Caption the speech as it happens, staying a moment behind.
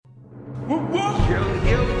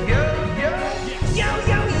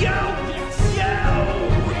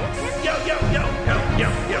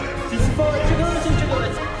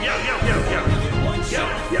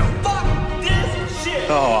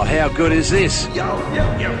how good is this?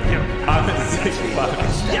 I'm a sick fuck.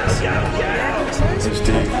 It's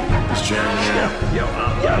Dave. It's Jeremy.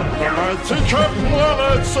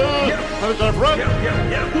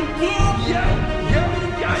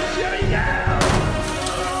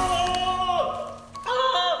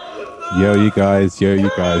 Yo, you guys, yo.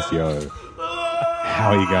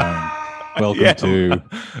 How are you going? Welcome to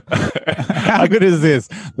How Good Is This?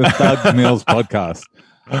 The Thugs Mills podcast.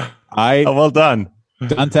 Well done.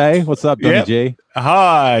 Dante, what's up, Donny G?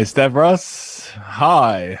 Hi, Stavros.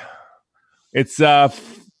 Hi. It's no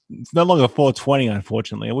longer 420,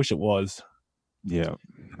 unfortunately. I wish it was. Yeah.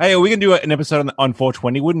 Hey, are we gonna do an episode on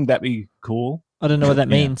 420? Wouldn't that be cool? I don't know what that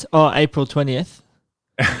means. Oh, April 20th.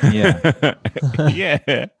 Yeah.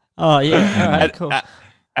 Yeah. Oh, yeah. All right, cool.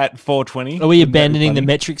 At 420. Are we abandoning the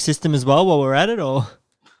metric system as well while we're at it, or?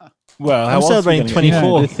 Well, I'm celebrating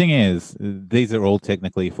 24. The thing is, these are all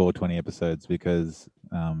technically 420 episodes because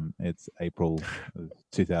it's April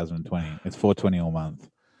 2020. It's 420 all month.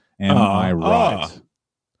 Am I right?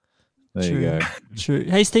 There you go. True.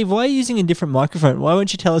 Hey, Steve, why are you using a different microphone? Why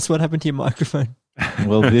won't you tell us what happened to your microphone?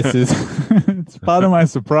 Well, this is it's part of my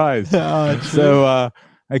surprise. Oh, so,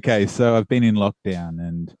 okay, so I've been in lockdown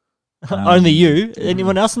and only you?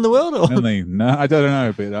 Anyone else in the world? Or? No, I don't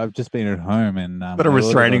know, but I've just been at home and got a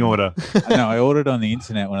restraining order. I ordered on the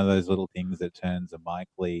internet one of those little things that turns a mic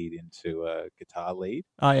lead into a guitar lead.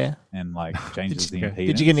 Oh yeah, and like changes the impedance.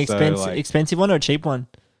 Did you get an expensive one or a cheap one?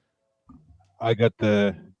 I got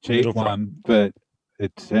the cheap one, but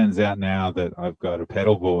it turns out now that I've got a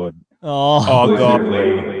pedal board. Oh God!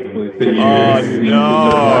 Oh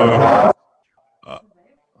no!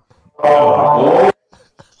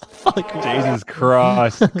 Jesus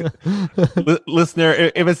Christ.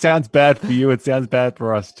 Listener, if it sounds bad for you, it sounds bad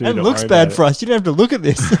for us too. It looks bad for us. You don't have to look at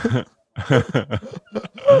this.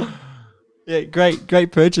 Yeah,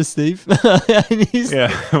 great purchase, Steve.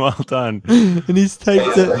 Well done. And he's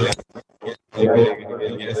taped it.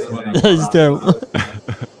 That is terrible.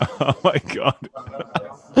 Oh my God.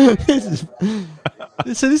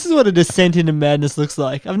 So this is what a descent into madness looks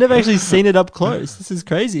like. I've never actually seen it up close. This is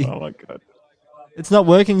crazy. Oh my God. It's not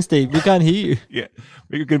working, Steve. We can't hear you. Yeah,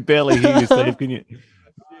 we can barely hear you, Steve. Can you? See,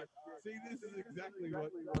 this is exactly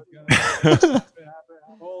what's going to happen.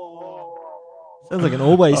 Sounds like an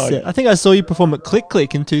always set. I think I saw you perform at Click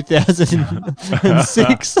Click in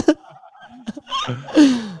 2006.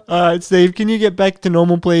 All right, Steve, can you get back to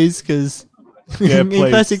normal, please? Because in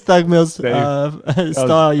classic Thug Mills style, it's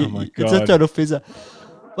a total fizzer.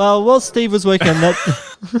 Well, while Steve was working on that,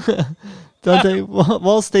 Dante,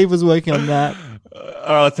 while Steve was working on that.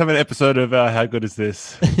 All right, let's have an episode of How Good Is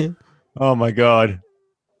This? Oh my God.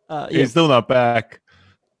 He's still not back.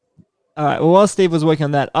 All right. Well, while Steve was working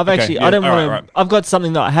on that, I've I've got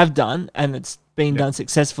something that I have done, and it's been done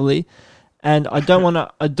successfully, and I don't want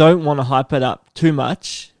to hype it up too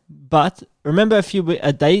much. But remember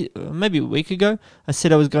maybe a week ago, I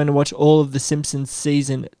said I was going to watch all of The Simpsons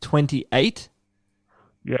season 28.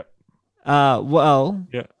 Yeah. Well.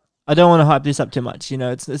 Yeah. I don't want to hype this up too much. You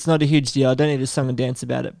know, it's not a huge deal. I don't need a song and dance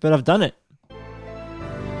about it, but I've done it.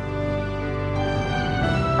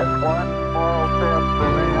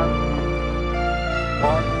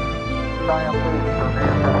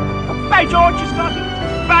 By George, he's got it!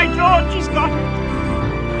 By George, he's got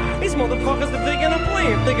it! These motherfuckers are thinking I'm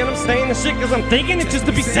playing, thinking I'm saying the shit because I'm thinking it just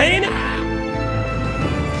to be saying it.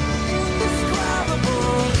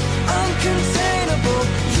 Indescribable, uncontainable,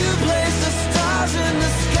 you place the stars in the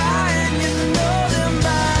sky and you know them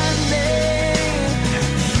by name.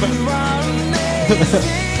 You are amazing.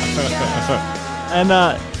 And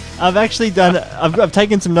I've actually done. I've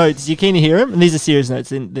taken some notes. You keen to hear them? And these are serious notes.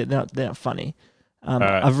 They're not funny.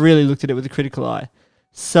 Right. I've really looked at it with a critical eye.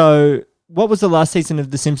 So, what was the last season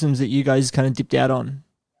of The Simpsons that you guys kind of dipped out on?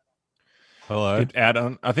 Hello. Dipped out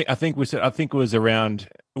on. I think it was around.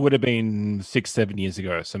 It would have been 6-7 years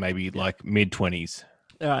ago. So maybe like mid-20s.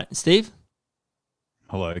 All right, Steve.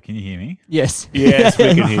 Hello, can you hear me? Yes. Yes,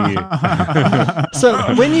 we can hear you.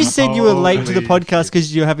 So when you said you were late to the podcast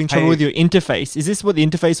because you're having trouble with your interface, is this what the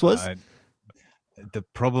interface was? The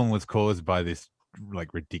problem was caused by this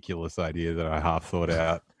like ridiculous idea that I half thought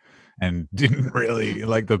out and didn't really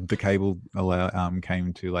the cable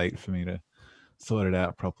came too late for me to sort it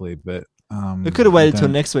out properly. But it could have waited till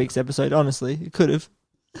next week's episode. Honestly, it could have.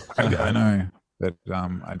 I know, but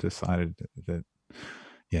I decided that.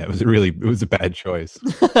 Yeah, it was a bad choice.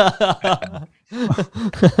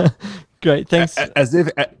 Great, thanks.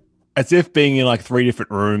 As if being in like 3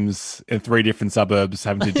 different rooms in 3 different suburbs,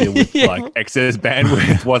 having to deal with like excess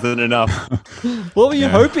bandwidth wasn't enough. What were you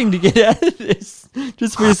hoping to get out of this?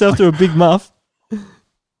 Just for yourself to a big muff?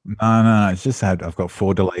 No. It's just I've got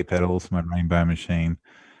 4 delay pedals, my Rainbow Machine,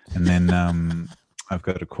 and then I've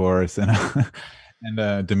got a chorus and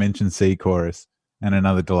a Dimension C chorus and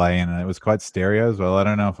another delay, and it was quite stereo as well. I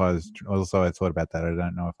don't know if I was. Also, I thought about that. I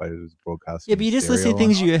don't know if I was broadcasting. Yeah, but you just stereo listed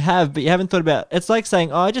things you have, but you haven't thought about. It's like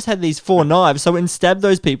saying, "Oh, I just had these 4 knives, so I went and stabbed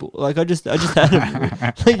those people." Like I just had them.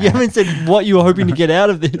 Like, you haven't said what you were hoping to get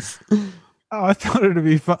out of this. Oh, I thought it'd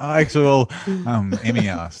be fun. Actually, well, Emmy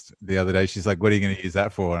asked the other day. She's like, "What are you going to use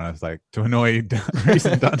that for?" And I was like, "To annoy Reese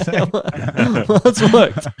and Dante." Well, it's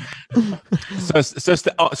worked.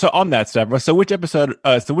 So on that, Stavros. So which episode?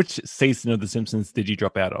 So which season of The Simpsons did you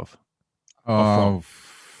drop out of? Oh,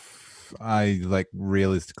 I like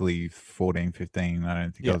realistically 14, 15. I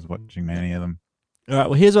don't think I was watching many of them. All right.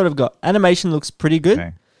 Well, here's what I've got. Animation looks pretty good.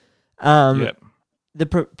 Okay. The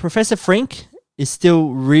Professor Frink is still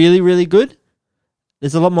really, really good.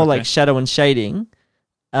 There's a lot more like shadow and shading.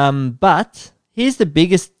 But here's the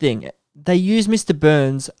biggest thing. They use Mr.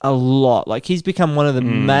 Burns a lot. Like, he's become one of the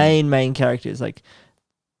main characters. Like,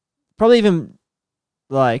 probably even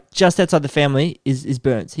like just outside the family is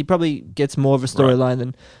Burns. He probably gets more of a storyline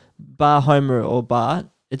than bar Homer or Bart.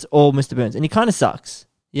 It's all Mr. Burns. And he kind of sucks.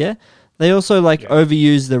 Yeah? They also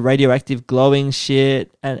overuse the radioactive glowing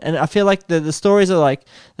shit, and I feel like the stories are like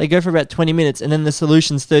they go for about 20 minutes, and then the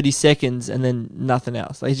solution's 30 seconds, and then nothing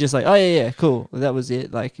else. Like, he's just like, oh yeah, cool, that was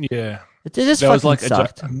it. Like, yeah, it just fucking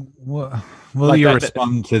sucked. Will Like you that-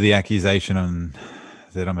 respond to the accusation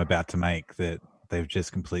that I'm about to make that they've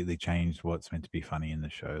just completely changed what's meant to be funny in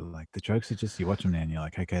the show? Like, the jokes are just, you watch them now and you're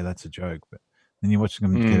like, okay, that's a joke, but then you watch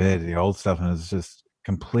them compared to the old stuff, and it's just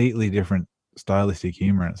completely different stylistic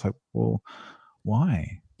humor. And it's like, well,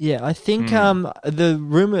 why? Yeah, I think the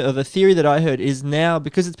rumor or the theory that I heard is now,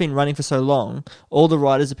 because it's been running for so long, all the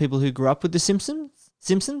writers are people who grew up with the Simpsons.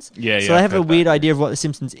 Yeah, So they have a weird idea of what the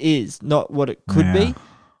Simpsons is, not what it could be.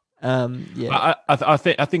 I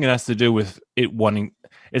think it has to do with it wanting.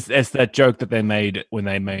 It's that joke that they made when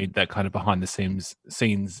they made that kind of behind the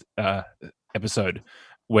scenes episode,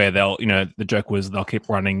 where the joke was they'll keep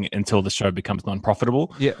running until the show becomes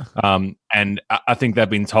non-profitable. Yeah. And I think they've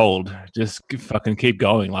been told, just fucking keep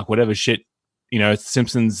going. Like, whatever shit,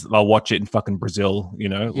 Simpsons, they'll watch it in fucking Brazil,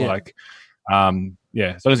 like,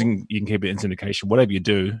 as long as you can keep it in syndication, whatever you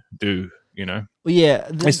do, Well, yeah.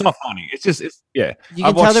 It's not funny. It's just, you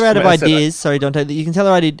can tell they're out of ideas. Sorry, Dante. You can tell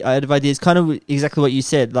they're out of ideas, kind of exactly what you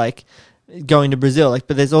said, like going to Brazil. Like,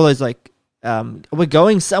 but there's always like, we're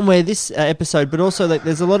going somewhere this episode, but also like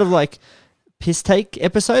there's a lot of like piss take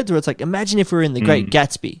episodes where it's like, imagine if we were in The Great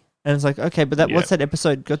Gatsby, and it's like, okay, but what's that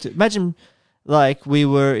episode got to? Imagine like we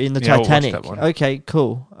were in the Titanic. Okay,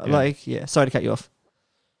 cool. Like, sorry to cut you off.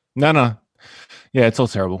 No. Yeah, it's all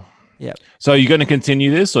terrible. Yeah. So you're going to continue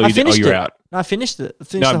this, or you're out? No, I finished it.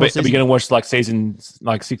 No, but are we going to watch like season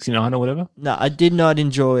like 69 or whatever? No, I did not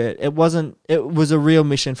enjoy it. It was a real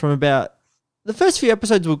mission from about. The first few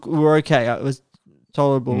episodes were okay. It was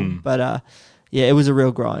tolerable, but it was a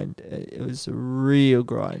real grind. It was a real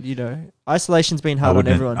grind. Isolation's been hard on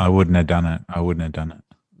everyone. I wouldn't have done it.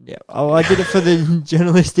 Yeah. Oh, I did it for the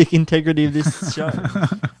journalistic integrity of this show.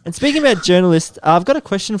 And speaking about journalists, I've got a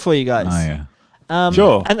question for you guys. Oh yeah.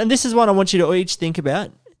 Sure. And this is one I want you to each think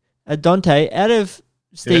about. Dante, out of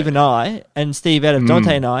Steve and I, and Steve out of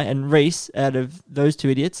Dante and I, and Reese out of those two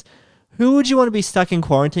idiots, who would you want to be stuck in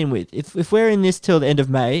quarantine with? If we're in this till the end of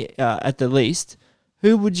May, at the least,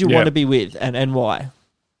 who would you want to be with, and why?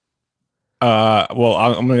 Well,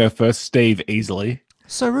 I'm going to go first. Steve, easily.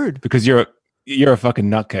 So rude. Because you're a fucking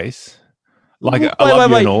nutcase. Like, wait, I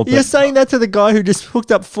love you and all. You're saying that to the guy who just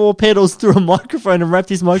hooked up 4 pedals through a microphone and wrapped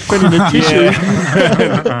his microphone in a tissue.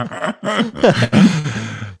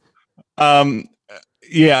 I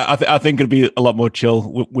think it'd be a lot more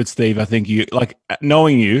chill with Steve. I think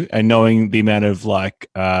knowing you and knowing the amount of like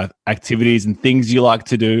activities and things you like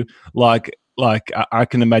to do. Like I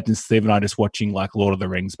can imagine Steve and I just watching like Lord of the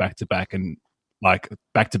Rings back to back and like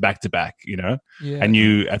back to back to back. And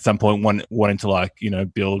you at some point wanting to like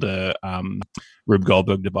build a Rube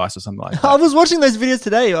Goldberg device or something like that. I was watching those videos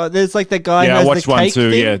today. There's like that guy who has I watched the cake one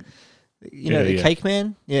too. thing. Yeah. The cake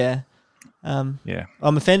man. Yeah. I'm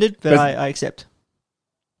offended, but I accept.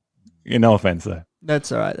 No offense though.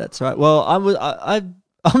 That's all right. Well,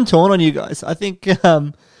 I'm torn on you guys. I think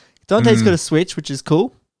Dante's got a Switch, which is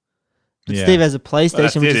cool. But Steve has a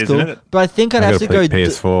PlayStation, which is cool. But I think I'd have to go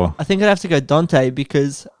PS4. I think I'd have to go Dante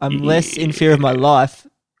because I'm less in fear of my life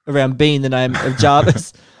around Bean than I am of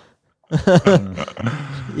Jarvis.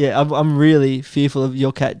 I'm really fearful of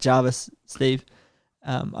your cat Jarvis, Steve.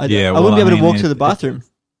 I wouldn't be able to walk to the bathroom.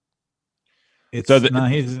 I don't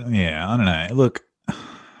know. Look,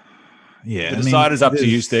 Yeah, The decider's up to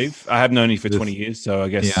you, there's- Steve. I have known you for there's- 20 years, so I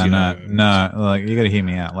guess Yeah, you know. no. Like you got to hear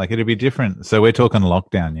me out. Like it'd be different. So we're talking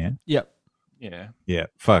lockdown, yeah. Yep. Yeah. Yeah,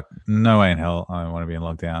 fuck. No way in hell I want to be in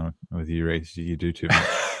lockdown with you, Reese. You do too much.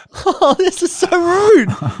 Oh, this is so rude.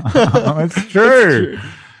 It's true.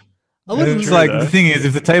 I wasn't It's like though. the thing is,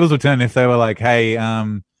 if the tables were turned, if they were like, "Hey,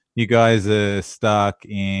 you guys are stuck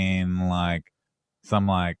in like some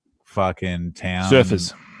like fucking town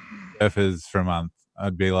Surfers. for a month,"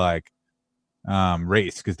 I'd be like,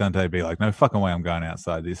 Reese, because Dante would be like, "No fucking way, I'm going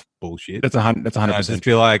outside this bullshit." That's 100. That's And I'd just 100%.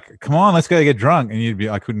 be like, "Come on, let's go get drunk," and you'd be,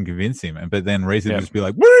 I couldn't convince him, but then Reese would Yeah. just be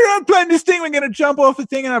like, "We're playing this thing. We're going to jump off the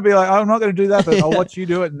thing," and I'd be like, "I'm not going to do that, but I'll watch you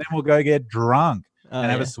do it, and then we'll go get drunk Oh,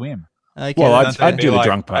 and have yeah. a swim." Okay, Well, that's I'd fair. do the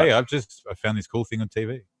drunk part. Hey, I found this cool thing on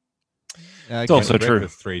TV. Okay. It's also Went to true.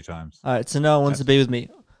 breakfast 3 times. All right, so no one wants to be with me.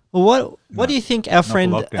 Well, what do you think our for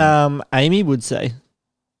friend lockdown. Amy would say?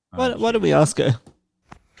 Oh, What did we ask her?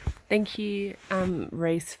 Thank you,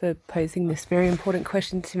 Reese, for posing this very important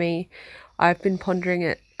question to me. I've been pondering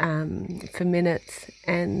it for minutes,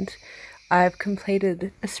 and I've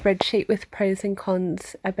completed a spreadsheet with pros and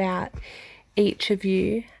cons about each of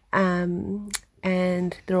you, and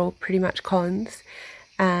they're all pretty much cons.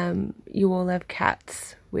 You all have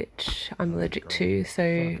cats, which I'm allergic to,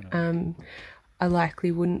 so I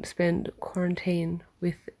likely wouldn't spend quarantine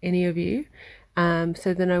with any of you.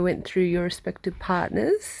 So then I went through your respective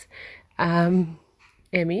partners,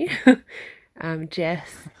 Emmy, Jess,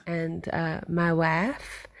 and my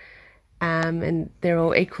wife, and they're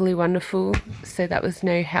all equally wonderful. So that was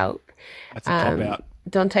no help. That's a cop out.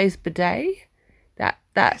 Dante's bidet,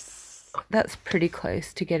 that's pretty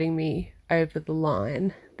close to getting me over the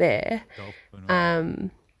line there.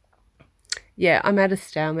 Yeah, I'm at a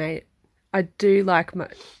stalemate. I do like my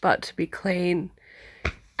butt to be clean,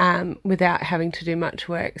 without having to do much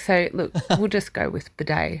work. So look, we'll just go with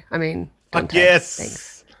bidet. I mean, Dante,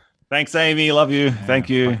 Yes. thanks. Amy. Love you. Thank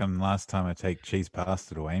you. Fucking last time I take cheese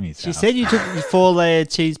pasta to Amy's She house. said you took the 4-layer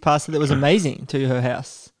cheese pasta that was amazing to her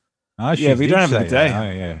house. Oh, she Yeah, we did don't have a say bidet. that.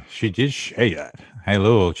 Oh, yeah. She did say that. Hey,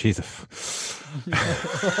 little cheese. There's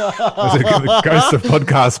a ghost of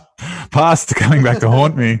podcast past coming back to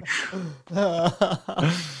haunt me.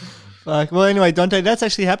 Fuck. Well, anyway, Dante, that's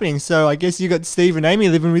actually happening. So I guess you got Steve and Amy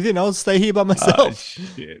living with you, and I'll stay here by Oh, myself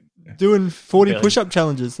shit. doing 40 Really? push-up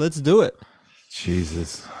challenges. Let's do it.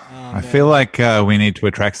 Jesus. I feel like we need to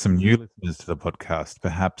attract some new listeners to the podcast,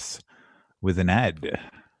 perhaps with an ad.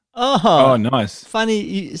 Oh, Oh, nice.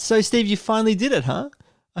 funny. So, Steve, you finally did it, huh?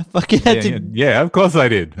 I fucking had to. Yeah, of course I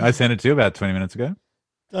did. I sent it to you about 20 minutes ago.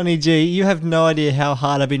 Donny G, you have no idea how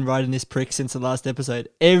hard I've been writing this prick since the last episode.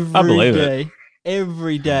 Every believe it. day.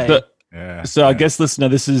 Every day. So, Yeah. so I guess, listener,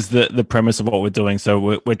 this is the premise of what we're doing. So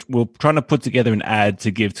we're trying to put together an ad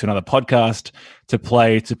to give to another podcast to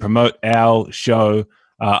play to promote our show.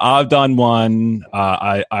 I've done one.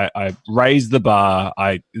 I raised the bar.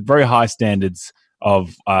 Very high standards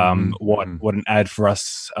of what an ad for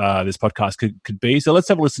us this podcast could be. So let's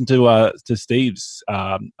have a listen to Steve's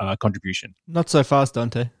contribution. Not so fast,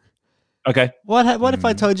 Dante. Okay. What if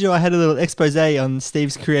I told you I had a little expose on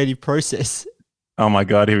Steve's creative process Oh my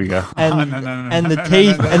God. Here we go. and no, and the no, no,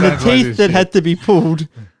 teeth no, and the that's why teeth this that shit. had to be pulled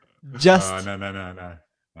just Oh, no.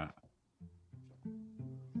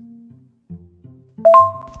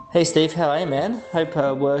 Hey Steve, how are you, man? Hope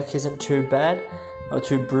work isn't too bad or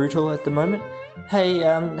too brutal at the moment. Hey,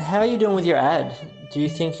 how are you doing with your ad? Do you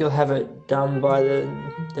think you'll have it done by the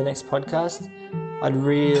next podcast? I'd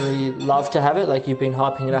really love to have it. Like, you've been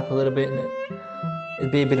hyping it up a little bit, and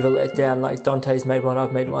it'd be a bit of a letdown. Like, Dante's made one,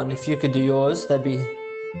 I've made one. If you could do yours, that'd be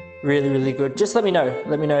really, really good. Just let me know.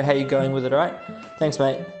 Let me know how you're going with it, all right? Thanks,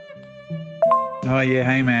 mate. Oh, yeah.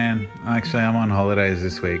 Hey, man. Actually, I'm on holidays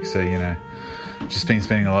this week. So, just been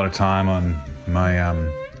spending a lot of time on my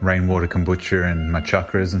rainwater kombucha and my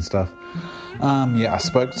chakras and stuff. I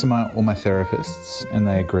spoke to all my therapists, and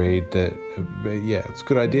they agreed that, it's a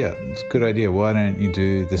good idea. It's a good idea. Why don't you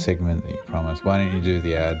do the segment that you promised? Why don't you do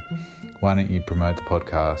the ad? Why don't you promote the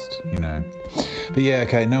podcast? But yeah,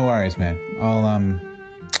 okay, no worries, man.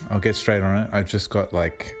 I'll get straight on it. I've just got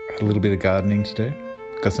like a little bit of gardening to do.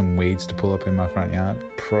 Got some weeds to pull up in my front yard.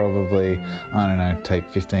 Probably, I don't know, take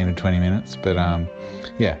 15 to 20 minutes. But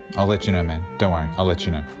I'll let you know, man. Don't worry, I'll let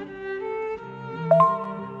you know.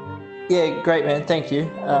 Yeah, great, man. Thank you.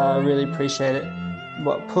 Really appreciate it.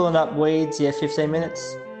 Pulling up weeds? Yeah, 15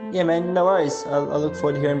 minutes. Yeah, man, no worries. I look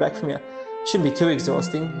forward to hearing back from you. Shouldn't be too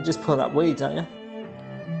exhausting. You're just pulling up weeds, aren't you?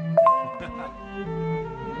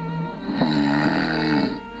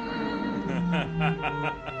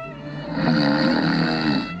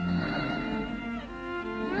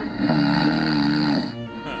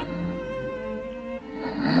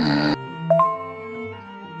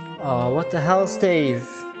 Oh, what the hell, Steve?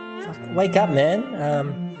 Fuck, wake up, man.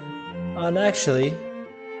 And actually,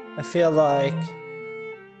 I feel like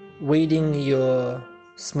weeding your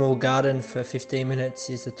small garden for 15 minutes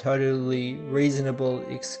is a totally reasonable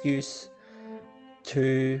excuse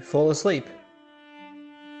to fall asleep.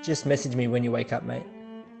 Just message me when you wake up, mate.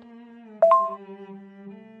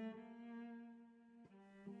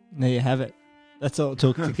 There you have it. That's all it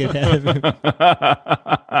took to get out of him.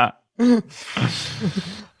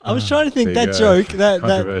 I was trying to think There you that go. joke, that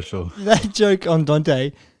Controversial. that joke on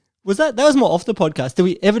Dante, that was more off the podcast. Did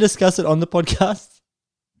we ever discuss it on the podcast?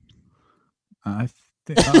 I'm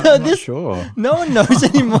not This- sure. No one knows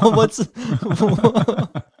anymore what's.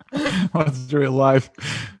 What's real life?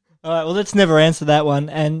 All right, well, let's never answer that one,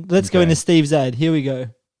 and let's go Okay. into Steve's ad. Here we go.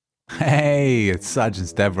 Hey, it's Sergeant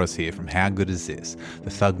Stavros here from How Good Is This, the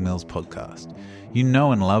Thug Mills podcast. You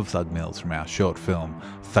know and love Thug Mills from our short film,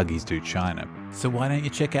 Thuggies Do China. So why don't you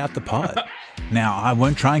check out the pod? Now, I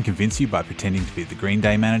won't try and convince you by pretending to be the Green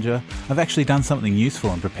Day manager. I've actually done something useful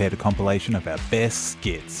and prepared a compilation of our best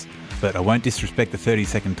skits. But I won't disrespect the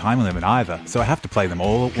 30-second time limit either, so I have to play them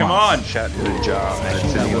all at once. Chat to the job.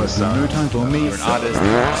 No time for me. You're an artist.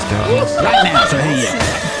 Right now, so here you go.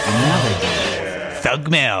 And now they Thug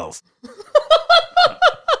Mills.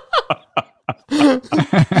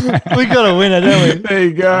 We got a winner, don't we? There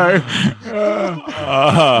you go.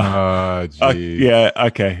 Oh, gee. Yeah.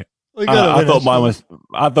 Okay. We got a I winner.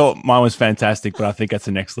 thought mine was fantastic, but I think that's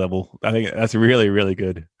the next level. I think that's really, really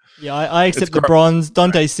good. Yeah, I accept It's the gr- bronze.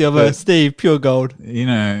 Dante silver. But- Steve pure gold. You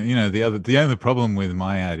know, the only problem with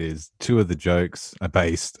my ad is two of the jokes are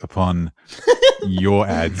based upon your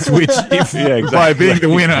ads, which if Yeah, exactly. by being the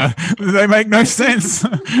winner, they make no sense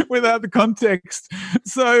without the context.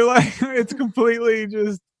 So like it's completely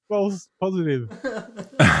just false positive.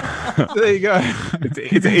 There you go.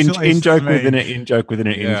 It's an in joke within an in joke within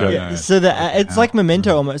an in Yeah, joke. yeah. So it's like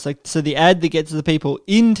Memento almost. Like so, the ad that gets the people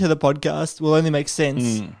into the podcast will only make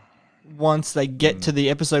sense once they get to the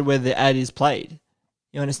episode where the ad is played.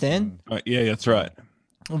 You understand? Yeah, that's right.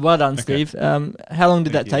 Well done, Steve. How long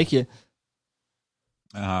did that take you?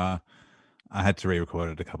 I had to re-record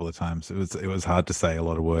it a couple of times. It was hard to say a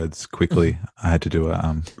lot of words quickly. I had to do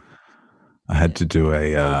a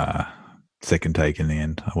second take in the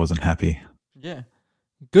end. I wasn't happy. Yeah,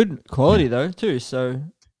 good quality though too. So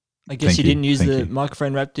I guess Thank you you, didn't use thank the you.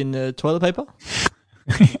 microphone wrapped in the toilet paper.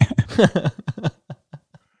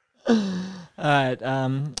 All right,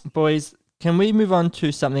 boys. Can we move on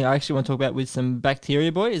to something I actually want to talk about with some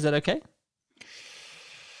Bacteria Boy? Is that okay?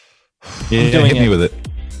 Yeah, doing hit me it. with it.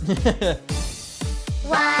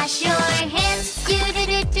 Wash your hands, do do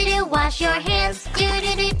do do do. Wash your hands, do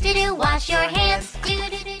do do do do. Wash your hands, do do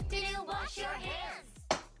do do do. Wash your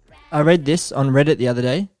hands. I read this on Reddit the other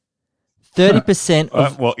day. 30%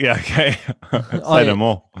 of Well, yeah, okay. Say yeah. no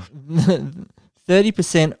more.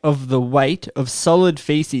 30% of the weight of solid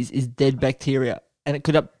feces is dead bacteria, and it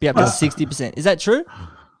could be up to 60%. Is that true?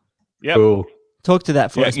 Yep. Cool. Talk to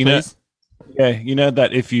that for Yeah, us, you know- please. Yeah, you know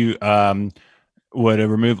that if you were to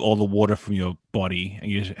remove all the water from your body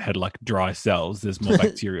and you had like dry cells, there's more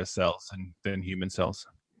bacteria cells than human cells.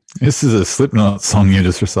 This is a Slipknot song you're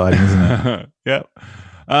just reciting, isn't it? Yeah.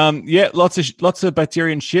 Yeah, lots of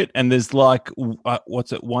bacteria and shit, and there's like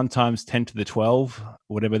what's it, 1 times 10 to the 12,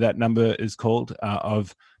 whatever that number is called,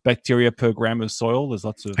 of bacteria per gram of soil. There's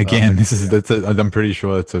lots of Again, I'm pretty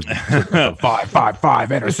sure it's a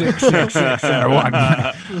 5 and a 6 and a 1.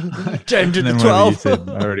 10 to And the then whatever you 12. said,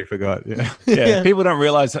 I already forgot. Yeah. yeah, people don't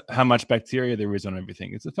realize how much bacteria there is on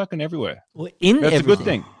everything. It's fucking everywhere. Well, in That's everything. a good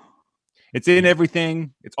thing. It's in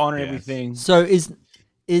everything. It's on Yes. everything. So is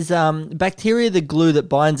bacteria the glue that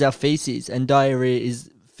binds our feces, and diarrhea is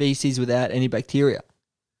feces without any bacteria?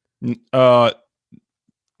 No.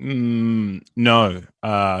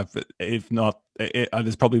 If not,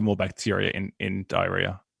 there's probably more bacteria in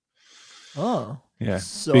diarrhea. Oh, Yeah,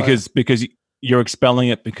 So- because you're expelling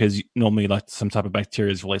it because normally like some type of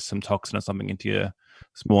bacteria has released some toxin or something into your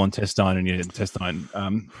small intestine, and your intestine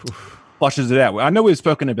flushes it out. I know we've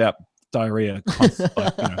spoken about diarrhea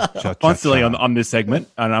constantly on this segment,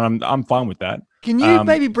 and I'm fine with that. Can you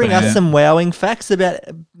maybe bring us yeah. some wowing facts about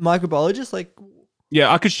microbiologists? Like,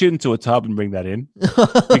 Yeah, I could shoot into a tub and bring that in.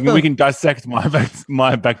 we can dissect my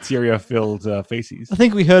bacteria-filled feces. I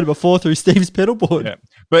think we heard it before through Steve's pedalboard. Yeah,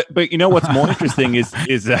 but you know what's more interesting is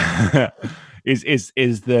the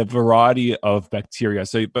variety of bacteria.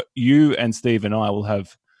 So, but you and Steve and I will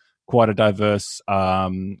have quite a diverse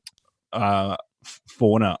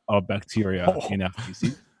fauna of bacteria in our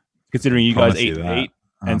feces. Considering you guys Promise you eat that. meat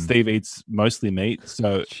and Steve eats mostly meat,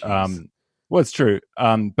 so Well, it's true.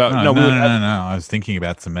 But No. I was thinking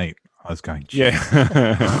about some meat. I was going,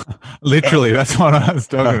 yeah. literally, that's what I was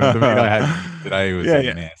talking about. The meat I had today was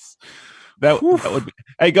a mess. That would be.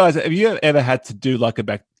 Hey guys, have you ever had to do like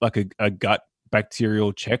a gut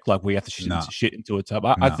bacterial check, like we have to shit into a tub?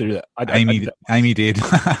 I do that. Amy did.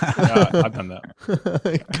 I've done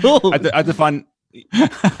that. Cool. I had to find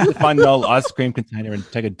an old ice cream container and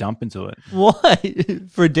take a dump into it. Why?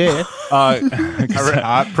 For a dare?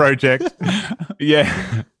 Art project.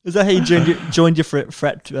 Yeah. Is that how you joined your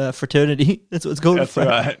fraternity? That's what it's called. That's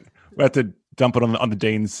right. We had to dump it on the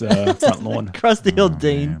dean's front lawn. Crusty old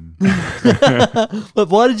dean. But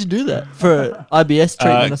why did you do that? For IBS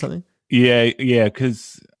treatment or something? Yeah,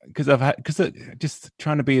 because just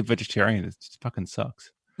trying to be a vegetarian, it just fucking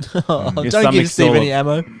sucks. Don't give Steve any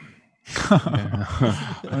ammo.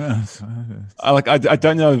 I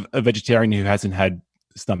don't know a vegetarian who hasn't had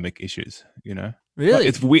stomach issues. You know, really, like,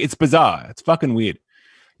 it's weird. It's bizarre. It's fucking weird.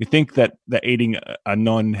 You think that eating a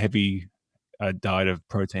non-heavy diet of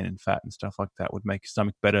protein and fat and stuff like that would make your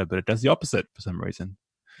stomach better, but it does the opposite for some reason.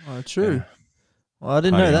 Oh, true. Yeah. Well, I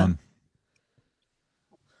didn't know that.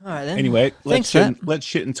 All right, then. Anyway, let's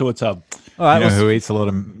shit into a tub. All right. Who eats a lot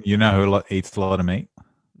of meat?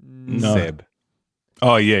 No. Seb.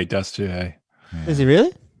 Oh yeah, he does too. Hey. Yeah. Is he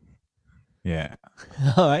really? Yeah.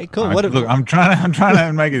 All right. Cool. Look, I'm trying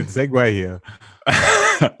to make a segue here.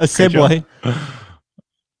 A segue.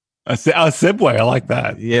 A segue. I like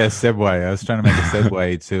that. Yeah, segue. I was trying to make a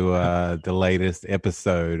segue to the latest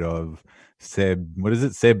episode of Seb. What is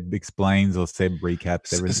it? Seb explains or Seb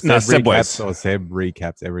recaps everything. Seb recaps or Seb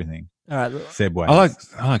recaps everything. All right. Segways. I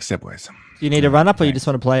like segues. Do you need a run up or you just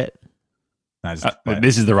want to play it? No,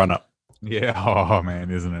 this is the run up. Yeah. Oh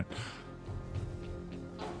man, isn't it?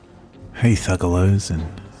 Hey, Thuggalos and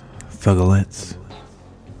Thuggalettes.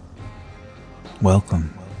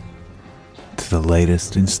 Welcome to the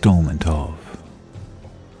latest installment of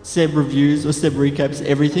Seb reviews or Seb recaps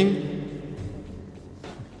everything.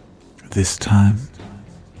 This time,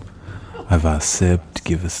 I've asked Seb to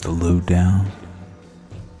give us the lowdown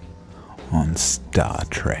on Star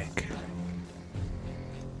Trek.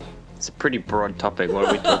 It's a pretty broad topic. What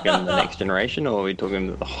are we talking, the next generation, or are we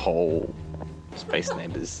talking the whole Space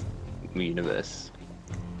Neighbors universe?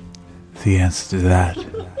 The answer to that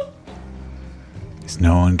is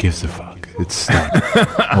no one gives a fuck. It's Star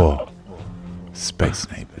Trek or Space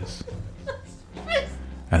Neighbors,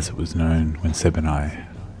 as it was known when Seb and I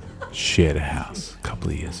shared a house a couple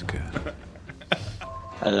of years ago.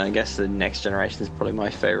 I don't know, I guess the next generation is probably my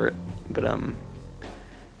favorite, but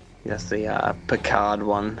that's the Picard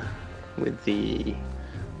one with the,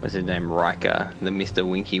 what's his name, Riker, the Mr.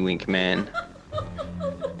 Winky Wink man.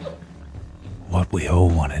 What we all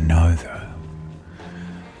want to know, though,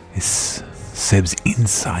 is Seb's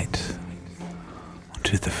insight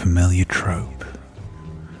onto the familiar trope.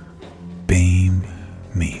 Beam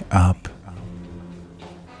me up,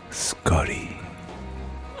 Scotty.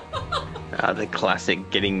 The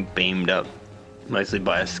classic getting beamed up, mostly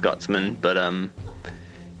by a Scotsman, but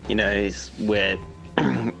he's where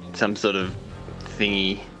some sort of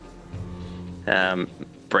thingy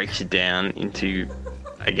breaks you down into,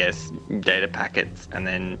 I guess, data packets and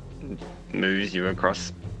then moves you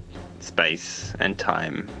across space and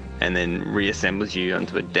time and then reassembles you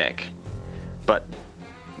onto a deck, but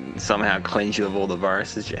somehow cleans you of all the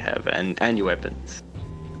viruses you have and your weapons.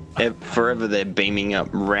 Forever they're beaming up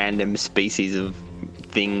random species of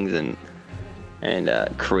things and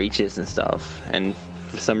creatures and stuff, and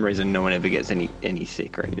for some reason no one ever gets any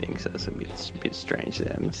sick or anything, so it's a bit strange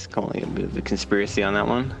there. I'm just calling it a bit of a conspiracy on that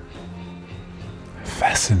one.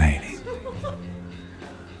 Fascinating.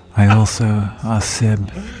 I also asked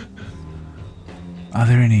Seb, are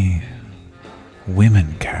there any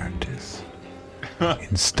women characters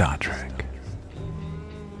in Star Trek?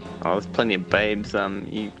 Oh, there's plenty of babes.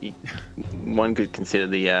 One could consider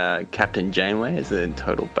the Captain Janeway as a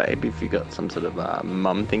total babe if you got some sort of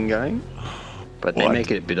mum thing going. But they make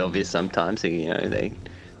it a bit obvious sometimes. They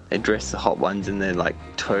dress the hot ones in their like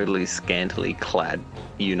totally scantily clad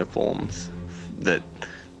uniforms that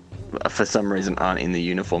for some reason aren't in the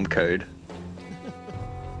uniform code.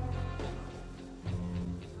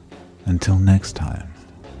 Until next time,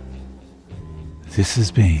 this has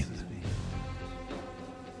been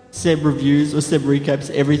Seb reviews or Seb recaps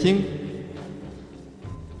everything.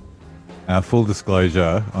 Full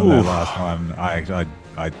disclosure, on that last one, I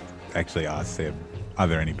actually asked Seb, are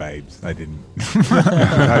there any babes? I didn't.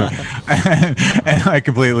 and I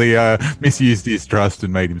completely misused his trust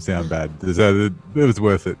and made him sound bad. So it was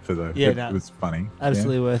worth it for the. It was funny.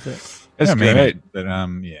 Absolutely worth it. That's great. But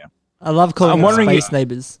yeah. I love calling them Space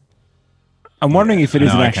Neighbors. I'm wondering if it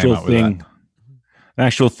is No, an I came actual up with thing. An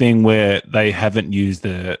actual thing where they haven't used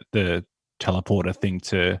the teleporter thing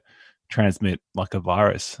to transmit like a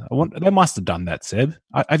virus. They must have done that, Seb.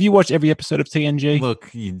 Have you watched every episode of TNG? Look,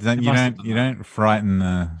 you don't frighten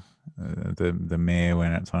the mare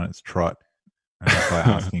when it's on its trot by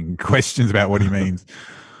asking questions about what he means.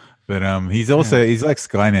 But he's like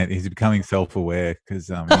Skynet. He's becoming self-aware because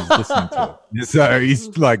he's listening to it. So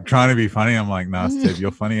he's like trying to be funny. I'm like, nah, Seb,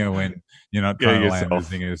 you're funnier when you're not trying to land the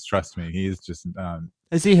thing. Trust me, he is just.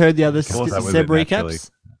 Has he heard the other Seb recaps? Naturally.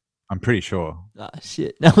 I'm pretty sure. Ah,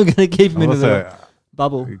 shit. Now we're going to keep him into the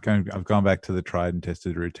bubble. I've gone back to the tried and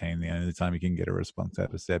tested routine. The only time you can get a response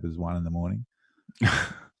out of Seb is 1 a.m.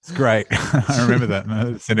 It's great. I remember that. And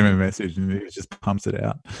I sent him a message and he just pumps it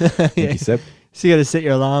out. Thank you, Seb. So you got to set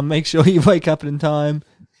your alarm. Make sure you wake up in time.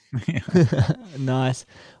 Nice.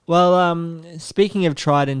 Well, speaking of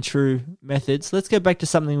tried and true methods, let's go back to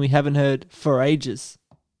something we haven't heard for ages.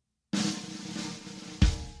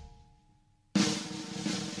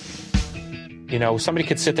 You know, somebody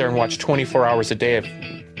could sit there and watch 24 hours a day of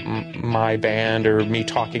my band or me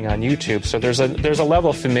talking on YouTube. So there's a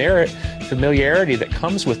level of familiarity that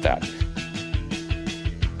comes with that.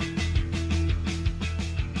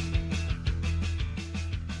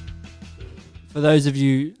 For those of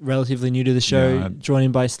you relatively new to the show,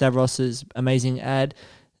 joined by Stavros's amazing ad,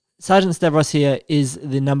 Sergeant Stavros here is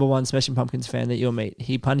the #1 Smashing Pumpkins fan that you'll meet.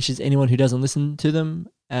 He punishes anyone who doesn't listen to them.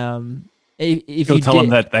 If He'll tell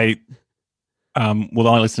them that they will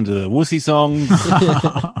only listen to the Wussy songs.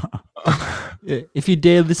 If you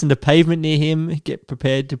dare listen to Pavement near him, get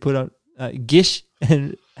prepared to put on Gish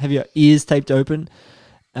and have your ears taped open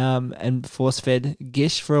and force-fed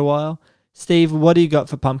Gish for a while. Steve, what do you got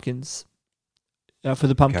for Pumpkins? For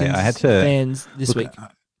the Pumpkins fans this week?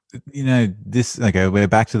 We're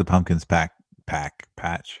back to the Pumpkins patch,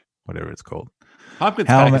 whatever it's called.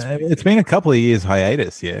 It's been a couple of years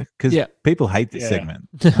hiatus, because people hate this segment.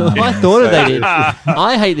 I thought they did.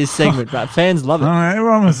 I hate this segment, but fans love it.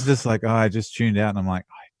 Everyone was just like, I just tuned out, and I'm like,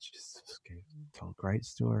 I just told a great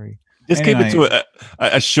story. Just keep it to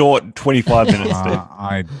a short 25 minutes.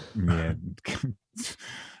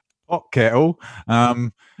 Hot kettle.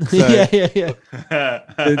 The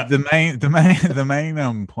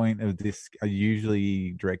main point of this, I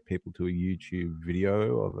usually direct people to a YouTube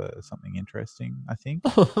video of something interesting. I think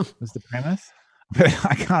was the premise, but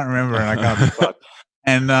I can't remember and I can't be fucked.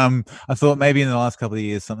 And I thought maybe in the last couple of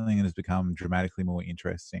years something that has become dramatically more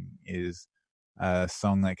interesting is a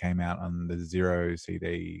song that came out on the Zero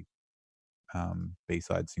CD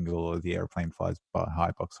B-side single, or The Aeroplane Flies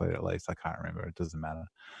High box set, at least. I can't remember. It doesn't matter.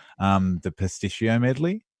 The Pistachio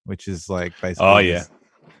medley, which is like basically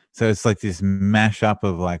so it's like this mashup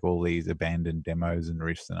of like all these abandoned demos and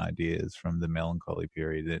riffs and ideas from the melancholy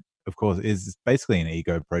period that, of course, is basically an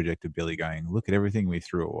ego project of Billy going, look at everything we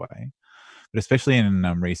threw away. But especially in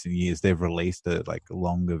recent years, they've released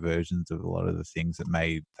longer versions of a lot of the things that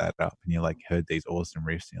made that up. And you heard these awesome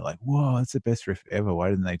riffs, and you're like, whoa, that's the best riff ever. Why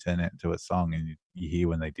didn't they turn it into a song? And you hear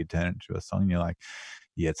when they did turn it into a song, and you're like,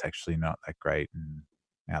 yeah, it's actually not that great. And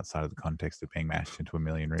outside of the context of being mashed into a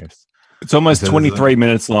million riffs, it's almost 23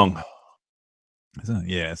 minutes long. Isn't it?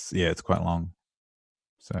 Yes, it's quite long.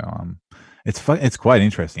 So it's quite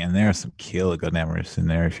interesting, and there are some killer goddamn riffs in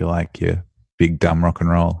there if you like your big dumb rock and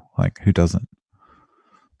roll. Like, who doesn't?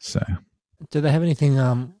 So, do they have anything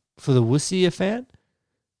for the Wussy you're a fan?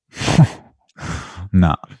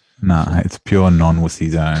 No, it's pure non-Wussy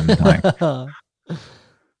zone. Like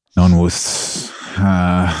non-Wuss.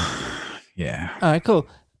 Yeah. All right, cool.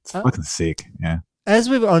 It's fucking sick. Yeah. As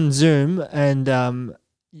we're on Zoom and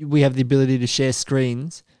we have the ability to share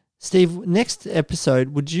screens, Steve, next episode,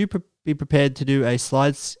 would you be prepared to do a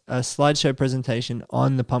slideshow presentation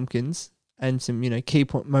on the Pumpkins and some, key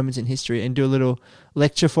moments in history, and do a little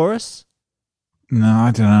lecture for us? No, I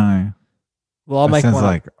don't know. Well, I'll make one. Sounds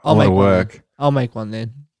like a lot of work. I'll make one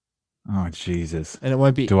then. Oh, Jesus. And it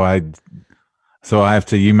won't be... So I have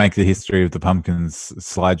to... You make the history of the Pumpkins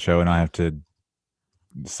slideshow, and I have to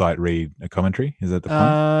sight read a commentary? Is that the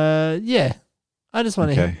point? Yeah. I just want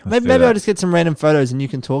to hear... Maybe I'll just get some random photos and you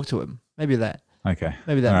can talk to them. Maybe that. Okay.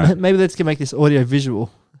 Maybe that. Right. Maybe let's make this audio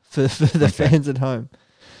visual for the fans at home.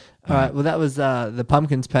 All right. Well, that was the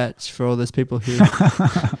Pumpkins patch for all those people who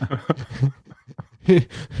who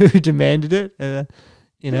demanded it,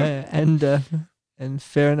 and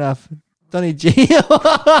fair enough. Donny G.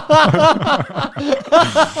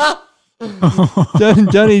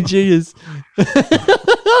 Donny G is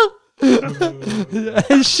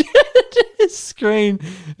shared his screen,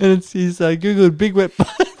 and he's googled big wet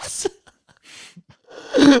butts.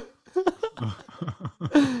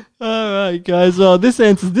 All right, guys. Well, this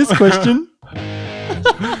answers this question.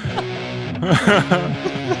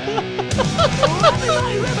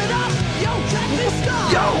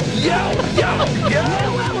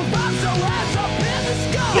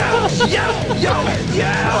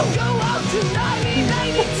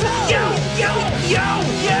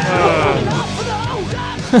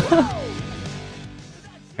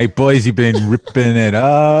 Hey boys, you've been ripping it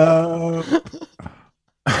up.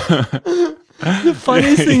 The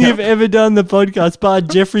funniest thing you've ever done in the podcast, bar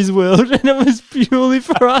Jeffrey's World, and it was purely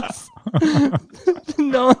for us.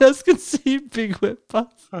 No one else can see big wet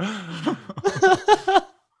butts. All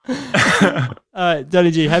right,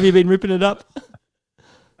 Donny G, have you been ripping it up?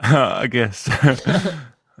 I guess.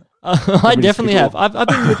 I definitely have. I've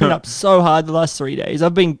been ripping up so hard the last 3 days.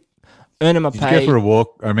 I've been earning my Did pay. you go for a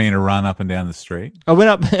walk? I mean, a run up and down the street. I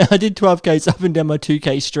went up. I did 12Ks up and down my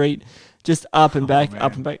 2K street, just up and back,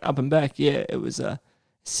 up and back, up and back. Yeah, it was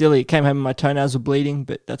silly. Came home and my toenails were bleeding,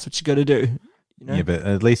 but that's what you got to do. You know? Yeah, but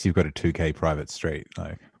at least you've got a 2K private street.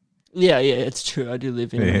 Like, yeah, it's true. I do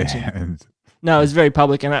live in. yeah. No, it was very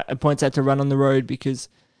public, and at points I had to run on the road because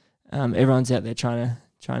everyone's out there trying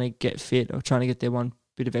to get fit or trying to get their one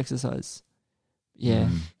bit of exercise. Yeah,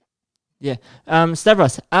 yeah.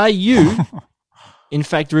 Stavros, are you in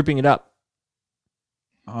fact ripping it up?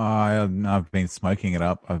 I've been smoking it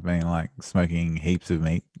up. I've been like smoking heaps of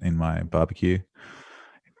meat in my barbecue.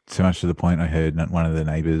 So much to the point I heard one of the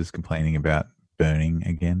neighbors complaining about burning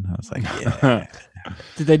again. I was like, yeah.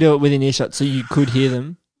 Did they do it within earshot so you could hear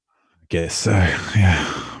them? Guess so,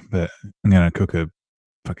 yeah. But I'm going to cook a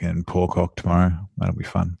fucking pork hock tomorrow. That'll be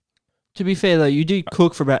fun. To be fair, though, you do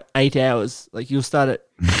cook for about 8 hours. Like, you'll start at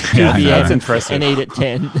 2 Yeah, I know. p.m. That's impressive. and eat at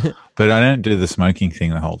 10. But I don't do the smoking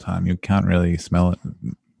thing the whole time. You can't really smell it.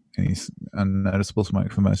 Any unnoticeable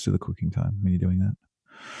smoke for most of the cooking time when you're doing that.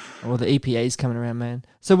 Well, the EPA's coming around, man.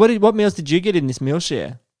 So what meals did you get in this meal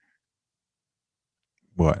share?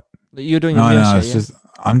 What? You're doing a meal share, yeah?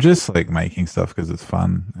 I'm just like making stuff because it's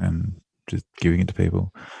fun and just giving it to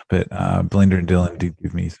people. But Belinda and Dylan did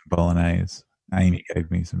give me some bolognese. Amy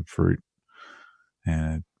gave me some fruit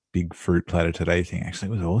and a big fruit platter today thing. Actually,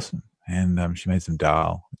 it was awesome. And she made some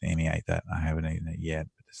dal. Amy ate that. I haven't eaten it yet,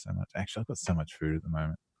 but there's so much. Actually, I've got so much food at the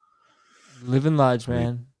moment. Living large,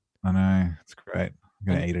 man. I know. It's great. I'm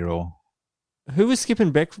going to eat it all. Who was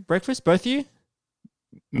skipping breakfast? Both of you?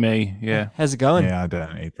 Me, yeah. How's it going? Yeah, I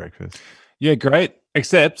don't eat breakfast. Yeah, great.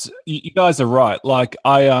 Except you guys are right. Like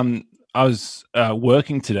I was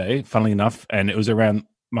working today, funnily enough, and it was around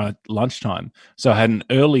my lunchtime. So I had an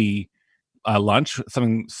early lunch,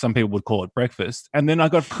 something some people would call it breakfast, and then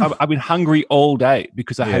I've been hungry all day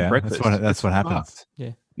because I had breakfast. That's what happens.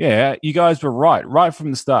 Yeah, you guys were right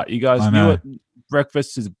from the start. You guys knew it.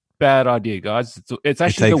 Breakfast is a bad idea, guys. It's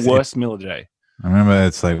actually the worst meal of the day. I remember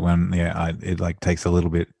it's like when it like takes a little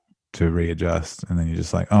bit to readjust, and then you're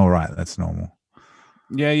just like, oh right, that's normal.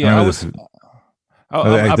 Yeah.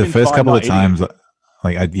 The first couple of times,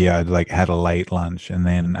 I'd like had a late lunch and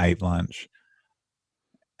then ate lunch,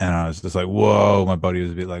 and I was just like, whoa, my body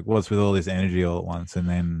was a bit like, what's with all this energy all at once? And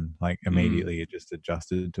then like immediately it just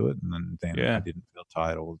adjusted to it, and then I didn't feel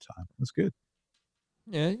tired all the time. It was good.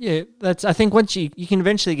 Yeah. That's, I think once you can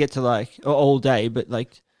eventually get to like all day, but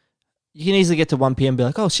like you can easily get to 1 p.m. and be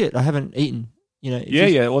like, oh shit, I haven't eaten. You know.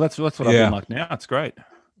 Yeah. Well, that's what I've been like now. It's great.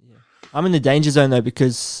 I'm in the danger zone though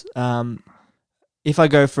because if I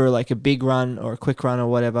go for like a big run or a quick run or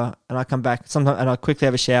whatever, and I come back sometimes and I quickly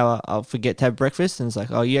have a shower, I'll forget to have breakfast, and it's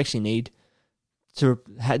like, oh, you actually need to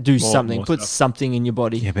do something, put something in your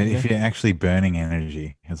body. Yeah, but if you're actually burning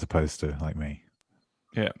energy as opposed to like me.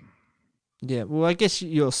 Yeah. Yeah. Well, I guess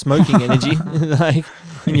you're smoking energy like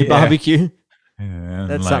in your barbecue. Yeah,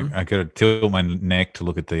 that's like, something. I got to tilt my neck to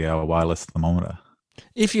look at the wireless thermometer.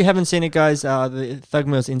 If you haven't seen it, guys, the Thug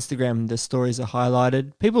Meals Instagram, the stories are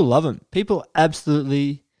highlighted. People love them. People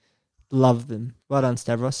absolutely love them. Well done,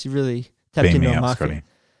 Stavros. You really tapped into the market. Scotty.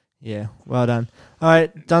 Yeah, well done. All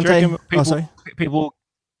right, Dante. Sorry.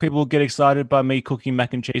 People get excited by me cooking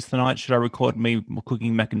mac and cheese tonight. Should I record me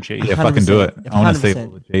cooking mac and cheese? Yeah, fucking do it. I want to see all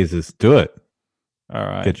the Jesus. Do it. All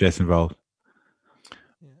right. Get Jess involved.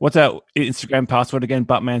 What's our Instagram password again?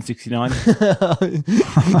 Buttman69.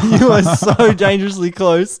 You are so dangerously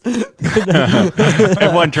close.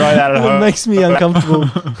 Everyone try that at home. It makes me uncomfortable.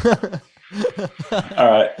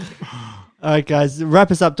 All right, guys. Wrap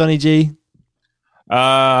us up, Donny G.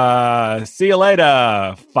 See you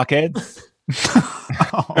later, fuckheads.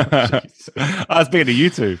 I was speaking to you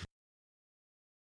two.